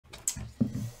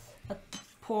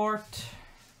court.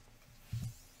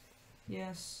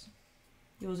 Yes.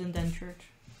 He was indentured.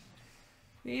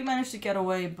 We managed to get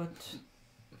away, but...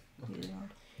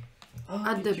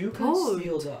 At the you port? can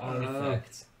steal the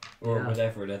artifact. Or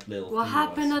whatever that little What thing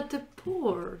happened was. at the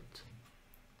port?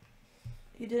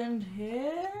 You didn't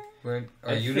hear?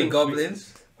 Are you the think goblins?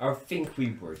 I think we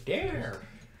were there.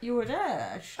 You were there,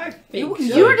 actually. I think so.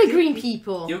 You're the green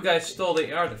people. You guys stole the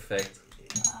artifact.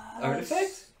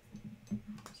 Artifact?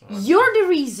 You're the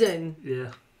reason.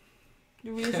 Yeah,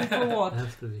 The reason for what?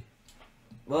 have to be.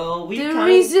 Well, we The kind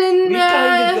reason.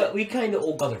 we kind of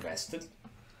all got arrested.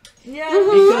 Yeah,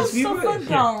 Because we stuff were- went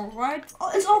down, right? Oh,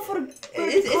 it's all for the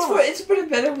It's for the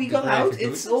better. We got The out.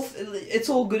 greater It's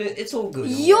all good. It's all good.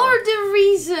 You're the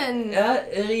reason.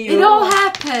 Rio. It all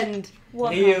happened.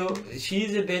 What Rio, happened?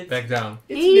 she's a bit. Back down.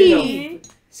 It's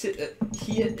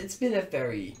been a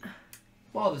very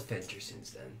wild adventure since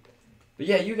then. But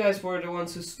yeah, you guys were the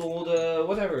ones who stole the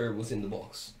whatever was in the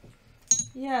box.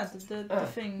 Yeah, the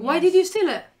thing. Why yes. did you steal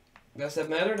it? Does that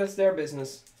matter? That's their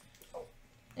business.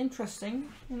 Interesting.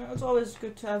 You know, it's always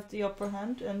good to have the upper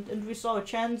hand, and we saw a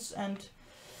chance, and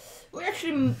we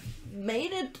actually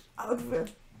made it out of it.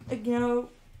 Like, you know,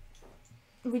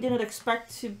 we didn't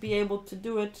expect to be able to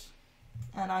do it,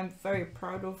 and I'm very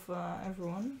proud of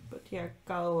everyone. But yeah,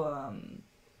 Kao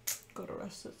got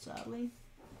arrested, sadly.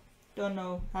 Don't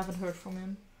know, haven't heard from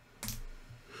him.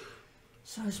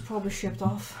 So he's probably shipped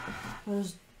off.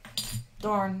 Those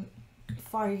darn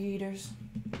fire eaters.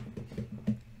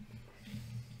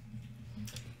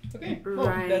 Okay, well,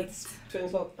 Right. that's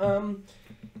turns out.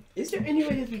 Is there any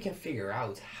way that we can figure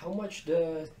out how much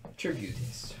the tribute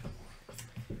is?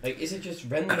 Like, is it just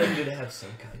random? Do they have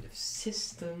some kind of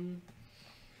system?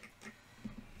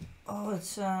 Oh,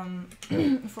 it's from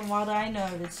what I know,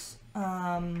 it's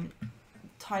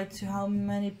tied to how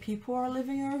many people are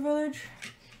living in our village.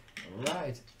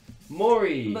 Right,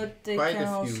 Mori. But they Quite can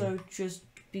a few. also just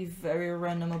be very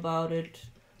random about it.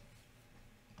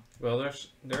 Well, there's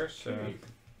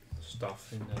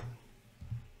stuff in the.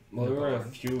 Well, there were a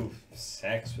barn. few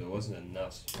sacks, but it wasn't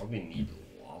enough. So probably need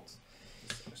a lot.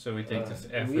 So we take this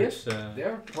we average.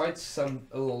 There are quite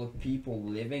a lot of people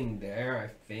living there, I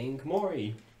think.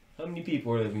 Mori, how many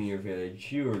people are living in your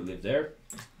village? You live there.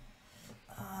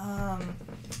 I'd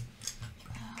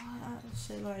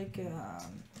say like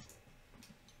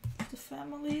the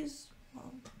families.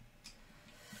 Well,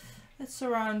 it's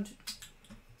around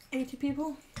 80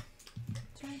 people.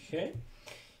 Sorry. Okay.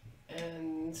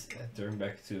 And I turn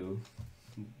back to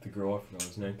the girl, I forgot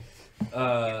his name.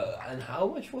 And how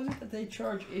much was it that they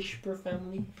charge ish per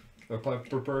family? Or per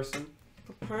person?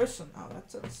 Per person. Oh,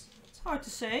 that's hard to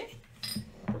say.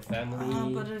 Per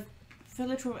family? But a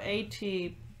village of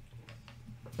 80,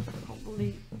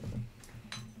 probably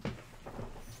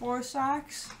 4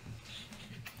 sacks.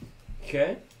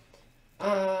 Okay.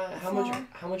 How Flour.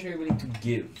 much are you willing to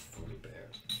give for the bear?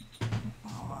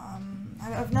 Oh,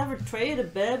 I've never traded a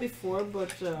bear before,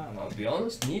 but I'll be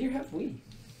honest, neither have we.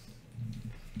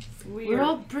 We're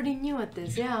all pretty new at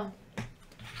this, yeah.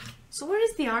 So where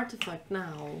is the artifact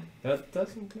now? That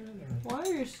doesn't matter. Why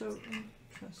are you so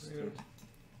interested?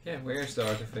 Yeah, where's the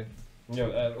artifact? Yeah,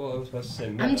 well, I was about to say.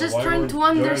 I'm just why trying weren't- to why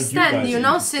aren't you understand, guys you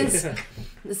know, interested?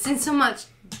 since so much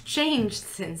changed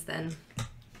since then.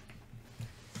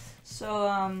 So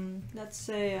let's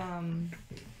say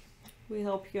we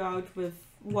help you out with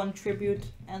 1 tribute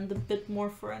and a bit more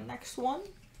for a next one.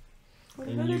 For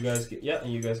the And you village. guys get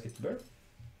and you guys get the bear.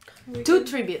 We 2 can-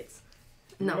 tributes.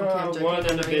 No, No, okay, I'm joking. 1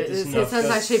 and a bit is enough. It's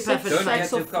actually Six perfect. Don't sacks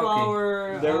get of too cocky.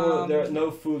 flour. No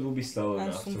food will be stolen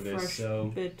and after some this, fresh so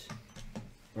bit.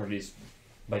 or at least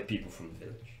by people from the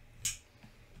village.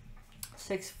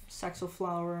 6 sacks of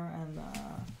flour and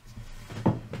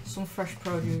some fresh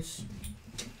produce.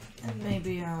 And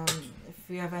maybe if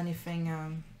we have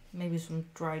anything, maybe some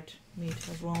dried meat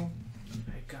as well.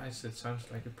 Hey guys, that sounds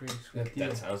like a pretty sweet deal.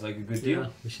 That sounds like a good deal. Yeah,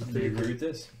 we should I pay agree it. with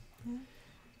this.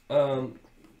 Yeah.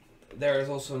 There is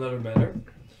also another matter.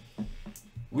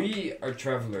 We are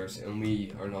travelers and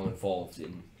we are not involved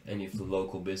in any of the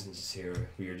local businesses here.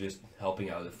 We are just helping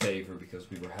out a favor because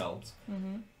we were helped.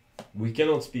 Mm-hmm. We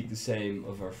cannot speak the same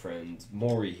of our friend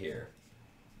Mori here.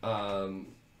 I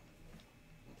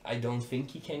don't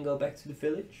think he can go back to the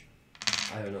village.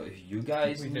 I don't know if you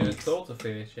guys We need didn't told the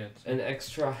village yet. an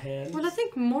extra hand. Well, I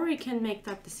think Mori can make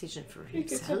that decision for he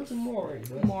gets up himself. to Mori.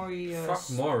 but- Mori Fuck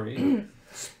Mori.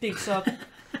 speaks up.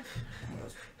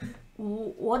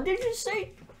 What did you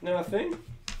say, Nothing.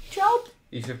 child?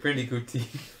 He's a pretty good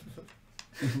thief.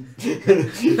 Your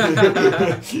teeth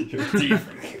are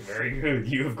very good.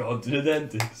 You have gone to the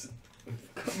dentist.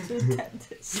 To the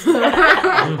dentist.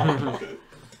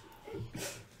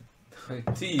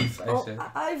 Thief, I Well, said.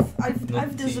 I've Not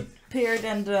teeth. disappeared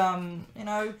and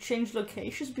changed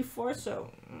locations before, so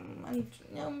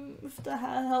and with the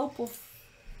help of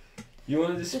You want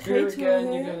to The disappear hate again?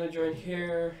 over You're here? gonna join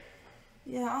here.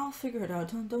 yeah, I'll figure it out.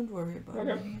 Don't worry about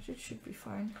Okay. it. It should be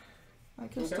fine. I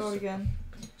can Okay. start again.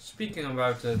 Speaking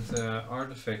about that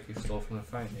artifact you stole from the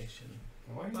Fire Nation,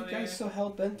 Why are Oh, you guys yeah. so hell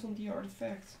bent on the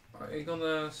artifact? are you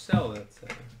gonna sell it?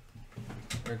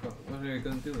 What are you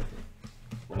gonna do with it?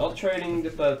 We're not trading the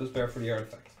platypus bear for the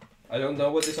artifact. I don't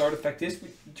know what this artifact is that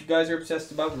you guys are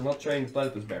obsessed about. We're not trading the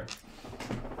platypus bear.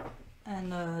 And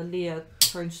Leah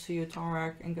turns to you,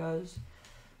 Tomrak, and goes,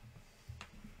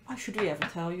 "Why should we ever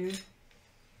tell you?"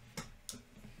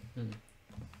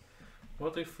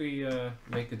 What if we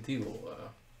make a deal?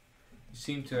 You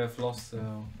seem to have lost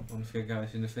one of your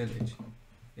guys in the village,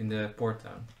 in the port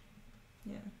town.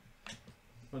 Yeah.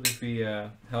 What if we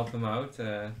help him out?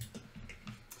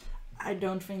 I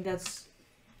don't think that's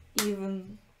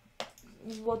even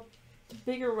what the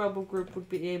bigger rebel group would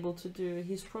be able to do.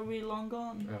 He's probably long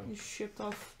gone. Oh. He's shipped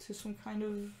off to some kind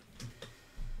of...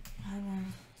 I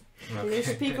don't know. They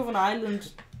Okay. speak of an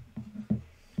island.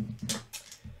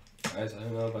 Guys, I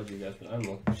don't know about you guys, but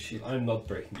I'm not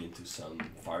breaking into some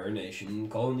Fire Nation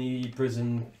colony,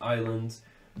 prison, island.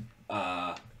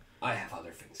 I have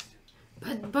other things to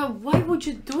do. But why would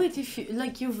you do it if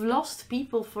you've lost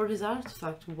people for this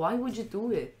artifact? Why would you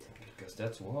do it? Because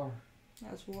that's war.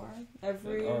 That's war. That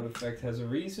Every... artifact has a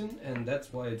reason, and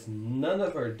that's why it's none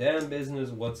of our damn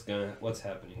business what's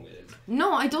happening with it.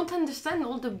 No, I don't understand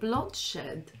all the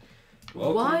bloodshed.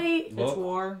 Welcome. Why? It's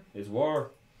war. It's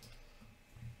war.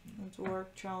 It's war,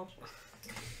 child.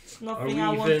 It's Are nothing we I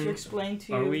want to even- explain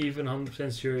to Are you. we even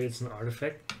 100% sure it's an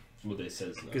artifact? Well, they said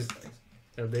it's an 'Cause- artifact.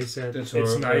 They said That's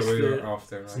it's what nice we were to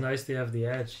after, it's right? nice to have the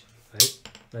edge, right?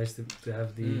 Nice to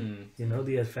have the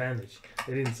the advantage.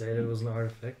 They didn't say that it was an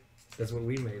artifact. That's what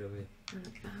we made of it.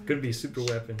 Could be a super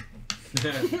weapon.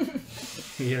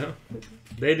 You know?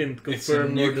 They didn't It's a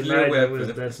confirm nor nuclear deny that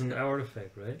weapon. that's an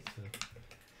artifact, right? So,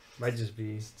 might just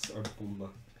be It's our bomba.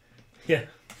 Yeah.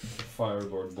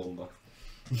 Firelord bomba.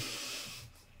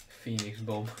 Phoenix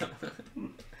bomb.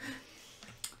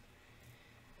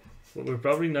 Well, we're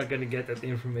probably not gonna get that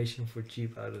information for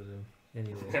cheap out of them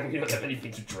anyway. We don't have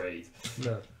anything to trade.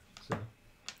 No. So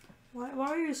Why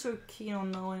are you so keen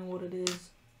on knowing what it is?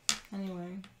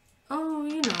 Anyway. Oh,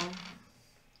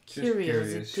 Just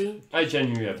curiosity. I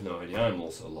genuinely have no idea. I'm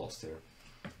also lost here.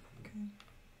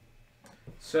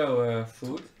 So,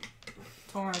 food?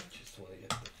 Tomrak, Just want to get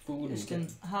the food and Justin,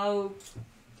 get... how...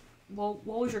 What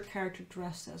was your character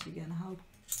dressed as again? How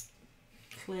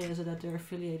clear is it that they're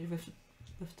affiliated with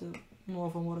the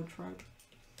Northern Water Tribe?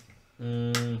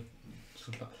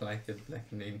 Like the Black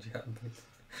Ninja, but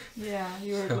Yeah,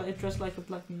 you were dressed like a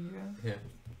black ninja. yeah.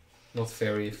 Not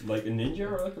very... Like a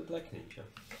ninja or like a black ninja?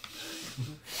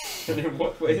 And in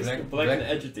what way is Black- black an black-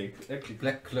 adjective?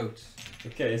 Black clothes.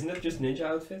 Okay, isn't that just ninja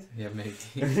outfit? Yeah, maybe.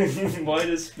 Why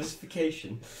the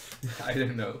specification? I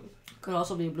don't know. Could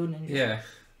also be a blue ninja. Yeah.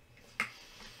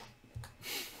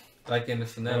 Like in the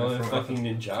finale Oh, from fucking from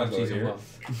Ninjago season here. 1.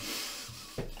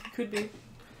 Could be.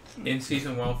 In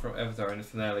season 1 from Avatar, in the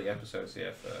finale episodes, you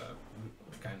have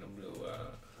kind of blue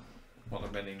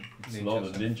waterbending It's not a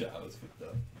ninjas. ninja outfit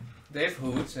though. They have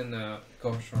hoods and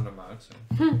covers from the mouth, so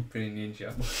pretty ninja.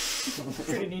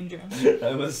 Pretty ninja.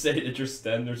 I must say that your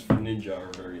standards for ninja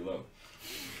are very low.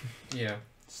 Yeah.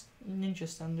 Ninja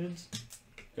standards.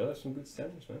 You have some good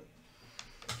standards, man.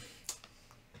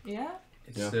 Yeah?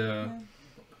 It's Yeah. the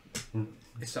Yeah.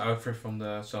 it's the outfit from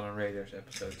the Southern Raiders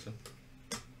episode. So.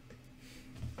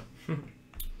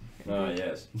 Ah,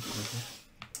 yes.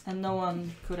 And no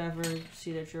one could ever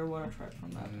see that you're a water tribe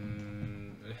from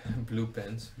that. Blue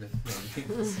pants. Blue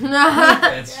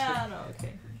pants. Yeah, no,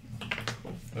 okay.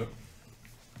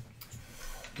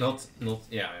 Not,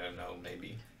 yeah, I don't know,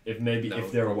 maybe. If No,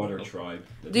 if they're a probably water not. tribe.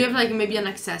 Do you have like maybe an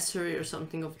accessory or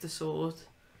something of the sort?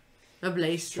 A Trying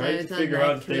bracelet, to a figure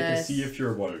out if they can necklace. see if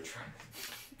you're a water tribe.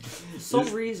 For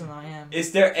some reason I am.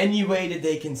 Is there any way that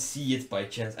they can see it by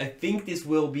chance? I think this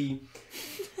will be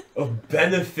a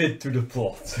benefit to the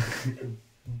plot.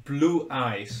 Blue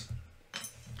eyes.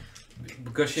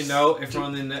 Because you know,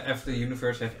 everyone in the after the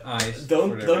universe have eyes. for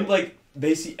don't their- like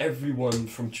basically everyone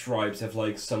from tribes have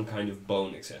like some kind of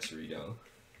bone accessory though.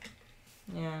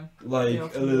 Yeah. Like Yeah,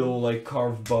 a little like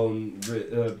carved bone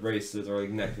bracelet or like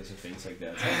necklace and things like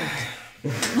that.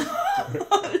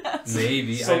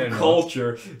 Maybe, I Some don't know.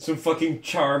 culture, some fucking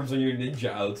charms on your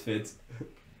ninja outfit.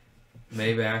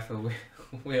 Maybe I have a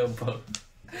whalebone.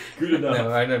 Good enough.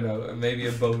 No, I don't know. Maybe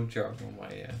a bone charm on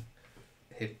my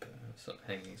hip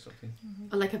hanging something.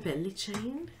 Like a belly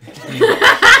chain?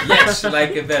 Yes,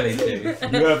 like a belly chain.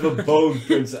 You have a bone,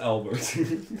 Prince Albert.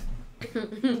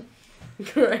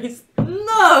 Christ.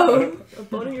 No! A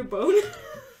bone in your bone?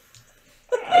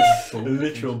 A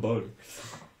literal bone.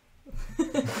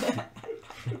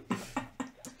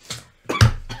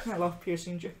 I love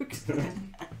piercing jokes.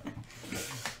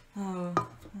 Oh.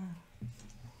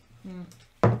 Hmm.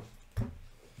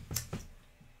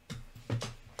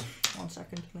 1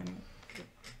 second, let me.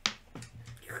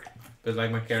 But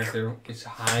like my character is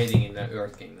hiding in the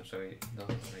Earth Kingdom, so he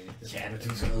doesn't really. Yeah, but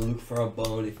who's gonna look for a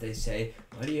bone if they say,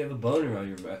 why do you have a bone around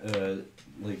your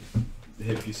like,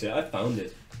 hip? You say, I found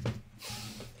it.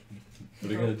 What are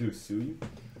they gonna do, sue you?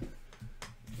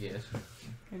 Yes.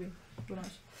 Maybe. Who knows?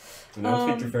 And I don't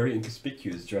think you're very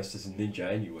inconspicuous dressed as a ninja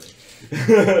anyway.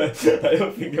 I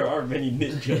don't think there are many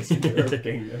ninjas in the Earth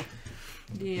Kingdom.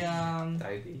 The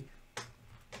Tidy.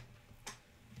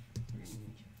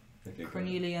 Okay,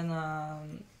 Cornelian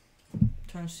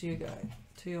turns to you guys,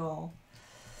 to you all,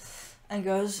 and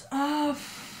goes,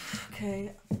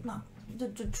 okay, no,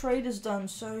 the trade is done,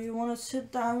 so you want to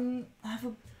sit down, have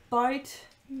a bite,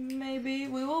 maybe?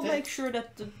 We will make sure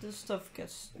that the stuff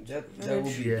gets... That would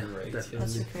be Yeah, great. definitely.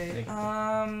 That's okay.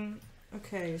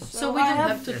 Okay, So we I don't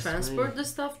have to Yes, transport maybe. the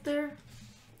stuff there?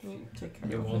 We'll take care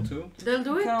You of want it. to? They'll do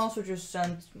You it? can also just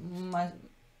send my,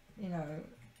 you know,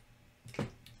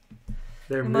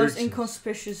 They're the most merchants.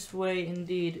 inconspicuous way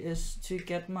indeed is to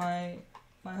get my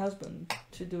husband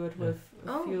to do it with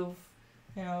Oh.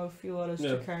 a few others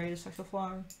Yeah. to carry the sacks of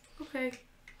flour. Okay.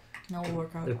 And that will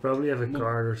work out. They probably have a No.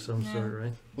 card or some Yeah. sort,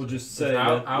 right? We'll just say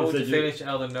How, that how if would they the ju- village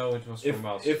elder know it was from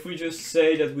us? if we just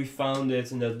say that we found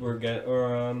it and that we're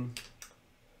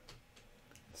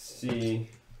see.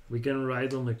 We can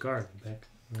write on the card back.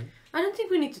 I don't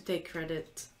think we need to take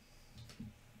credit.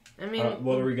 I mean,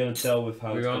 What are we gonna tell with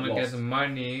how we it got want to lost? get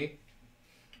money.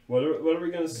 What are we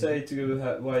gonna say to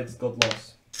why it got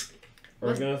lost? Are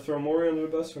we What? gonna throw Mori under the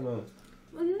bus or not?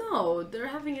 well, no, they're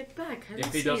having it back. I If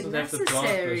don't he see doesn't it have the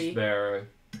necessary. transfer bearer,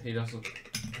 he doesn't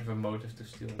have a motive to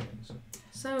steal it. So.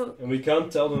 So, And we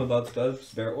can't tell them about the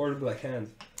Platypus Bear or the Black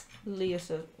Hand. Leah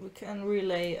says we can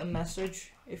relay a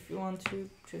message if you want to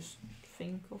just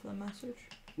think of the message.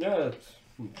 Yeah, that's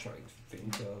I'm trying to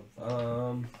think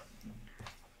of.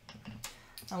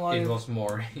 And while It you was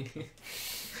Mori.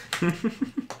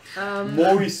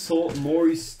 Mori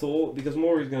stole because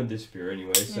Mori's gonna disappear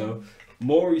anyway. So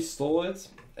Mori stole it,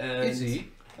 and Is he?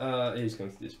 He's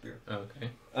going to disappear. Okay.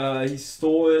 He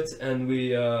stole it, and we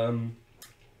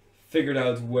figured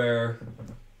out where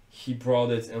he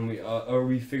brought it, and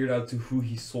we figured out to who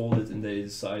he sold it, and they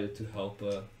decided to help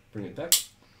bring it back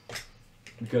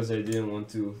because they didn't want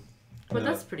to. but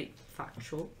that's pretty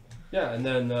factual. Yeah, and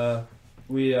then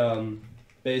we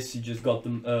basically just got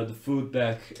the food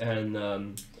back, and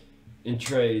in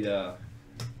trade,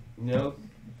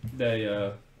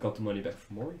 they got the money back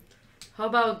from Mori. How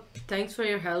about thanks for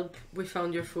your help? We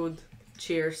found your food.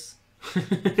 Cheers.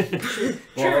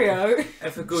 Cheerio.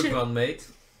 Have a good one, mate.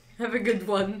 Have a good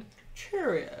one.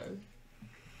 Cheerio.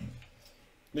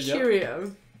 But yeah,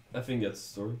 Cheerio. I think that's the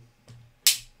story.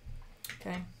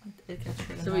 Okay, it gets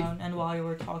written So we- down. And while you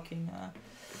were talking,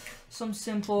 some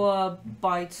simple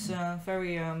bites,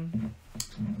 very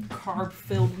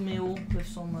carb-filled meal with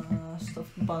some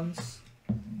stuffed buns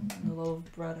and a lot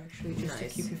of bread actually, just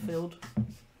Nice. to keep you filled.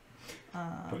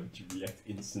 Why did you react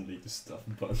instantly to stuff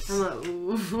buns? I'm like,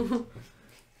 ooh.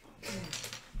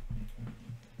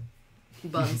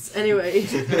 Buns. Anyway.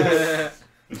 I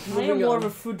am Moving more on. of a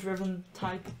food-driven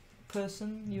type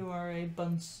person. You are a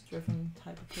buns-driven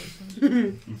type of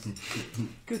person.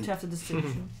 Good to have the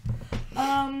distinction.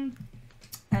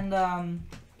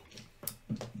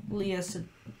 Leah sit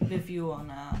with you on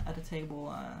at a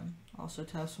table, also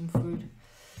to have some food,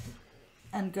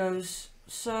 and goes,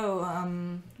 "So,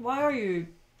 why are you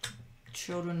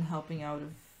children helping out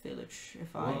a village,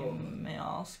 if I Well, may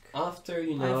ask? After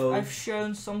I've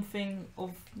shown something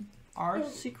of our Well,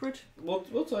 secret." We'll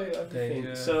tell you everything.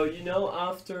 Okay, So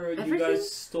after you Everything?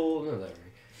 guys stole, no, not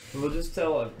everything. We'll just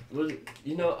tell.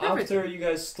 After you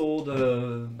guys stole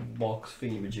the box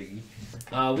thingy-majiggy,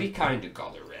 we kind of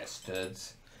got arrested,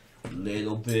 a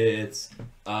little bit.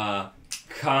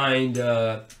 Kind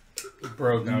of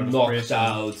Broke out of knocked prison.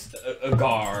 out a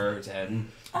guard and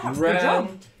Ah, good ran.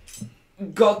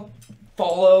 job. Got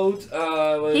followed.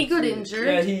 He got injured.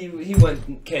 Yeah, he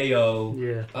went KO.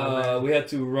 Yeah. We had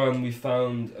to run. We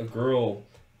found a girl.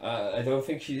 I don't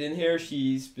think she's in here.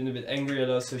 She's been a bit angry at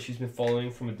us, so she's been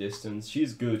following from a distance.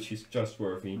 She's good. She's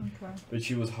trustworthy. Okay. But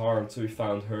she was harmed, so we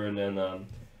found her, and then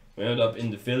we ended up in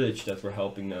the village that we're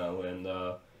helping now. And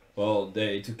Well,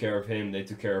 they took care of him, they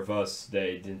took care of us.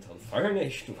 They didn't tell the Fire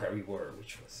Nation where we were,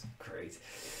 which was great.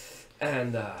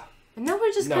 And now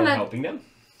we're just now kind we're of helping them.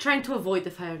 trying to avoid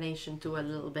the Fire Nation too a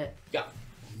little bit. Yeah.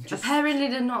 Just, Apparently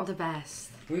they're not the best.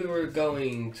 we were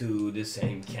going to the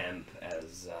same camp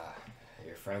as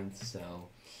your friends, so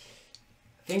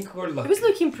I think we're lucky. It was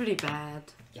looking pretty bad.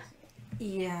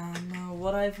 Yeah, no,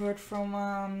 what I've heard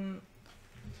from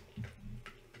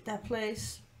that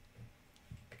place,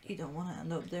 you don't want to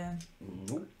end up there.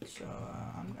 Nope. So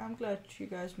I'm glad you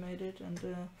guys made it, and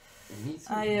Me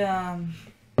too.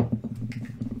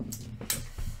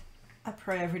 I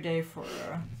pray every day for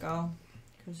Gal,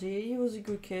 because he was a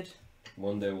good kid.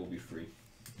 One day we'll be free.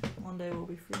 One day we'll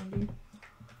be free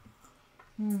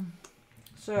indeed.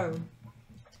 So,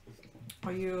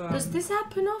 are you? Does this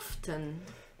happen often?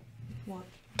 What?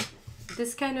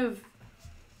 This kind of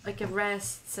like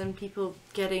arrests and people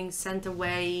getting sent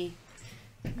away,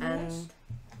 and Yes.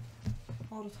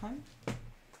 All the time?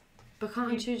 but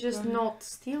can't you just not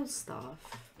steal stuff?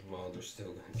 Well, they're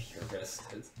still gonna be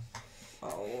arrested.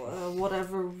 Oh,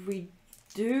 whatever we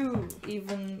do,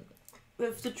 even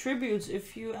with the tributes,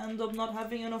 if you end up not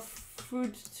having enough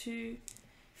food to,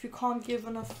 if you can't give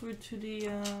enough food to the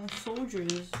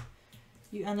soldiers,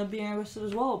 you end up being arrested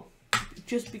as well,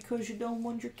 just because you don't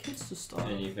want your kids to starve.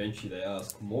 And eventually they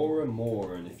ask more and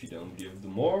more, and if you don't give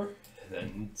them more,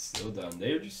 then it's still done.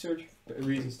 They're just searching for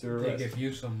reasons to They arrest. give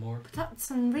you some more. But that's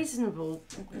unreasonable.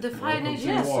 The Fire Welcome to Nation.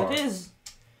 Yes, war. it is.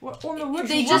 What on the which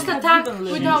They one just have attack you been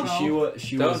living, without- Joe?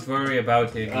 She Don't was. worry about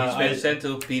him. He's been I- sent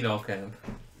to a penal camp.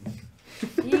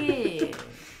 Yeah.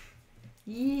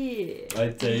 Yeah. I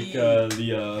take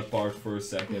Leah apart for a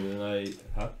second, and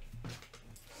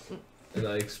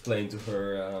I explain to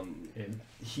her.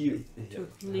 He. To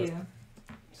Leah.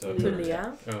 So To her-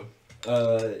 Leah.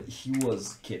 Oh. He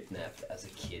was kidnapped as a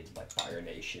kid by Fire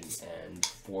Nation and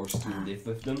forced to live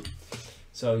with them.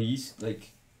 So he's like,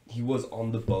 he was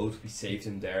on the boat. We saved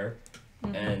him there,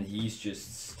 Mhm. and he's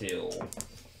just still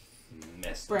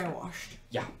messed up. Brainwashed.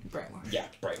 Yeah. Brainwashed. Yeah,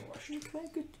 brainwashed.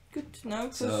 Okay, good to know.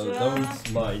 'Cause, So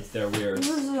don't mind, they're weird. This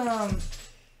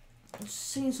is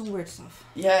seeing some weird stuff.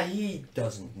 Yeah, he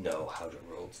doesn't know how the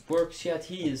world works yet.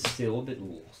 He is still a bit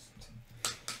lost.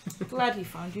 Glad he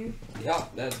found you. Yeah,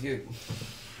 that's good.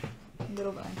 A bit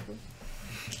of anchor.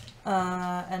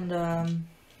 And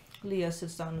Leah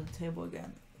sits down at the table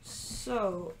again.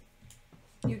 So,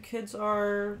 you kids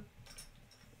are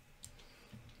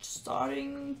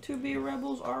starting to be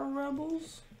rebels, are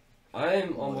rebels?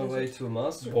 I'm on my What is way it? to a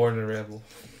master. Born a rebel.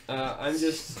 I'm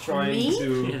just trying Me?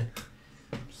 to Yeah.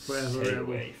 Forever stay rebel.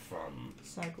 away from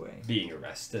Segue. being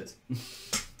arrested.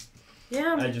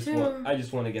 Yeah, me I just too.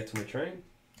 want to get to my train.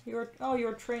 You're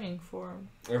training for.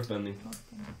 Earthbending.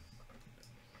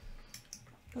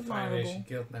 That's Fire honorable. Nation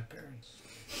killed my parents.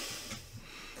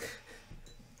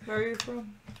 Where are you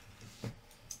from?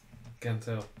 Can't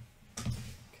tell.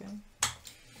 Okay.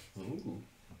 Ooh.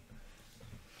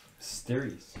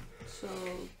 Mysterious. So,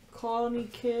 colony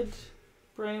kid,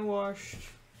 brainwashed,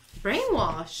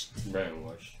 Brainwashed.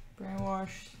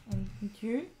 Brainwashed. and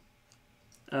you?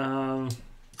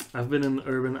 I've been an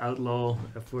urban outlaw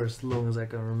for as long as I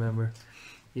can remember.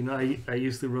 You know, I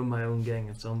used to run my own gang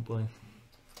at some point.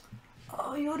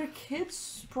 Oh, you're the kids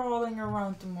sprawling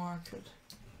around the market.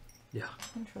 Yeah.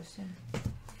 Interesting.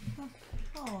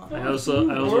 Oh, I also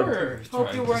Hope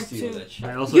trying you to weren't steal too- that shit.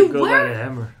 I also You go by were- the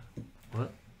hammer.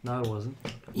 What? No, I wasn't.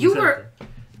 Who You said were-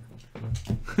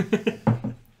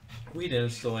 that? We didn't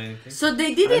steal anything. So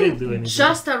they didn't didn't do anything.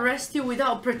 just arrest you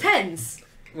without pretense.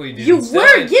 We didn't You steal were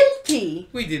anything. guilty.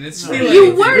 We didn't No. steal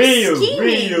You anything. were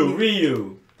scheming.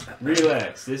 Ryu!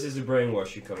 Relax, this is the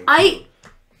brainwashing coming I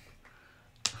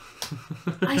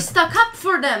stuck up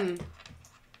for them.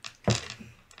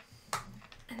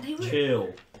 And they through. were.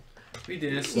 Chill. We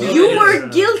didn't You steal You Yeah. were anything.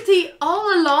 guilty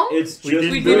all along. It's We just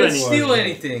didn't We do didn't anything. steal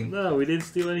anything. No, we didn't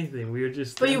steal anything. We were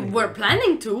just. But you standing were there.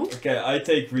 planning to. Okay, I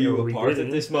take Ryu No, we apart at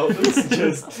didn't. this moment.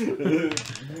 Just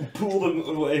pull them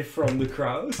away from the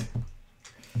crowd.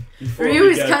 Before Ryu we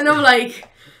is get- kind of like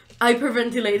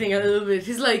hyperventilating a little bit.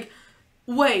 He's like,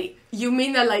 wait, you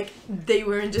mean that like they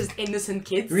weren't just innocent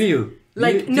kids? Ryu.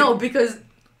 Like, no, because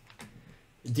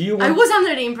Do you I want? was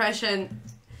under the impression.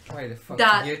 Why the fuck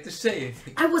That- did you have to say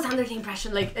anything? I was under the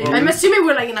impression, like, Well, I'm assuming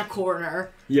we're like in a corner.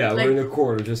 Yeah, like- we're in a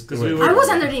corner. Just 'Cause wait. we were- I was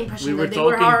under the We impression were that they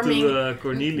were talking harming, to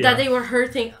Cornelia. that they were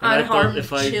hurting and I thought unharmed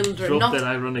if I children, dropped not that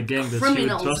I run a gang, that she would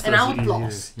criminals trust and us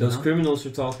outlaws. easier, you Those know? criminals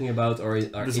you're talking about are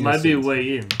This might be a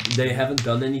way in. They haven't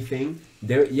done anything.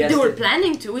 They're They were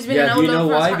planning to. It's been an Yeah, do you outlaw know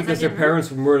for as why? far as Because I their can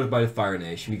parents were murdered by the Fire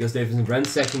Nation. Because they've been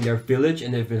ransacking their village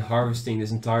and they've been harvesting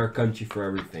this entire country for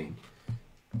everything.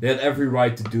 They had every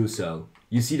right to do so.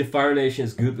 You see, the Fire Nation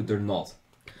is good, but they're not.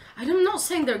 I'm not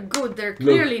saying they're good. They're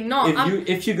clearly not.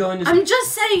 If you go in this... I'm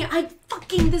just saying I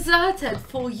fucking deserted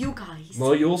for you guys.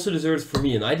 Well, you also deserted for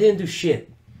me, and I didn't do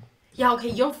shit. Yeah, okay,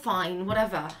 you're fine.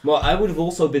 Whatever. Well, I would have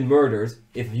also been murdered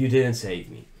if you didn't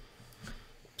save me.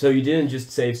 So you didn't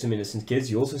just save some innocent kids,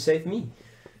 you also saved me.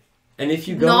 And if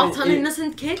you go... Not an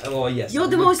innocent kid? Oh, yes. You're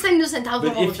the most innocent out of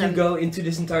all But of if you them. go into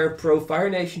this entire pro-Fire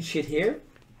Nation shit here,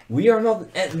 we are not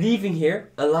leaving here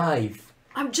alive.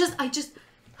 I just...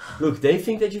 Look, they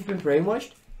think that you've been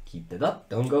brainwashed. Keep that up.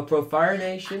 Don't go pro-Fire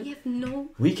Nation. I have no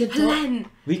We can plan.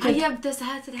 talk. I have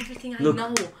deserted everything I Look,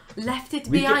 know. Left it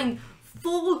we behind.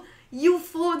 For you,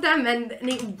 for them. And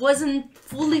it wasn't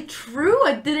fully true.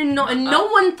 I didn't know. And no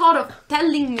one thought of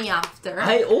telling me after.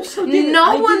 I also didn't. No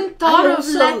I one did- thought I of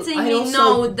also- letting I me also-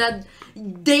 know that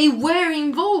they were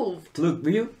involved. Look,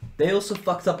 Ryu, they also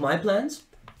fucked up my plans.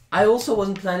 I also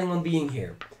wasn't planning on being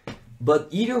here. But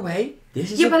either way,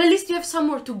 this is Yeah, but at least you have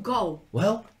somewhere to go.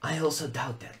 Well, I also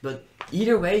doubt that. But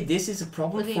either way, this is a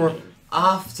problem What do you for mean?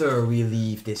 after we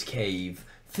leave this cave.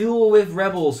 Filled with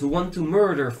rebels who want to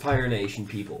murder Fire Nation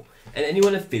people. And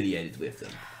anyone affiliated with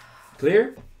them.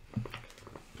 Clear?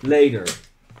 Later.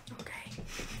 Okay.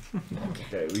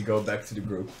 Okay, we go back to the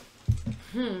group.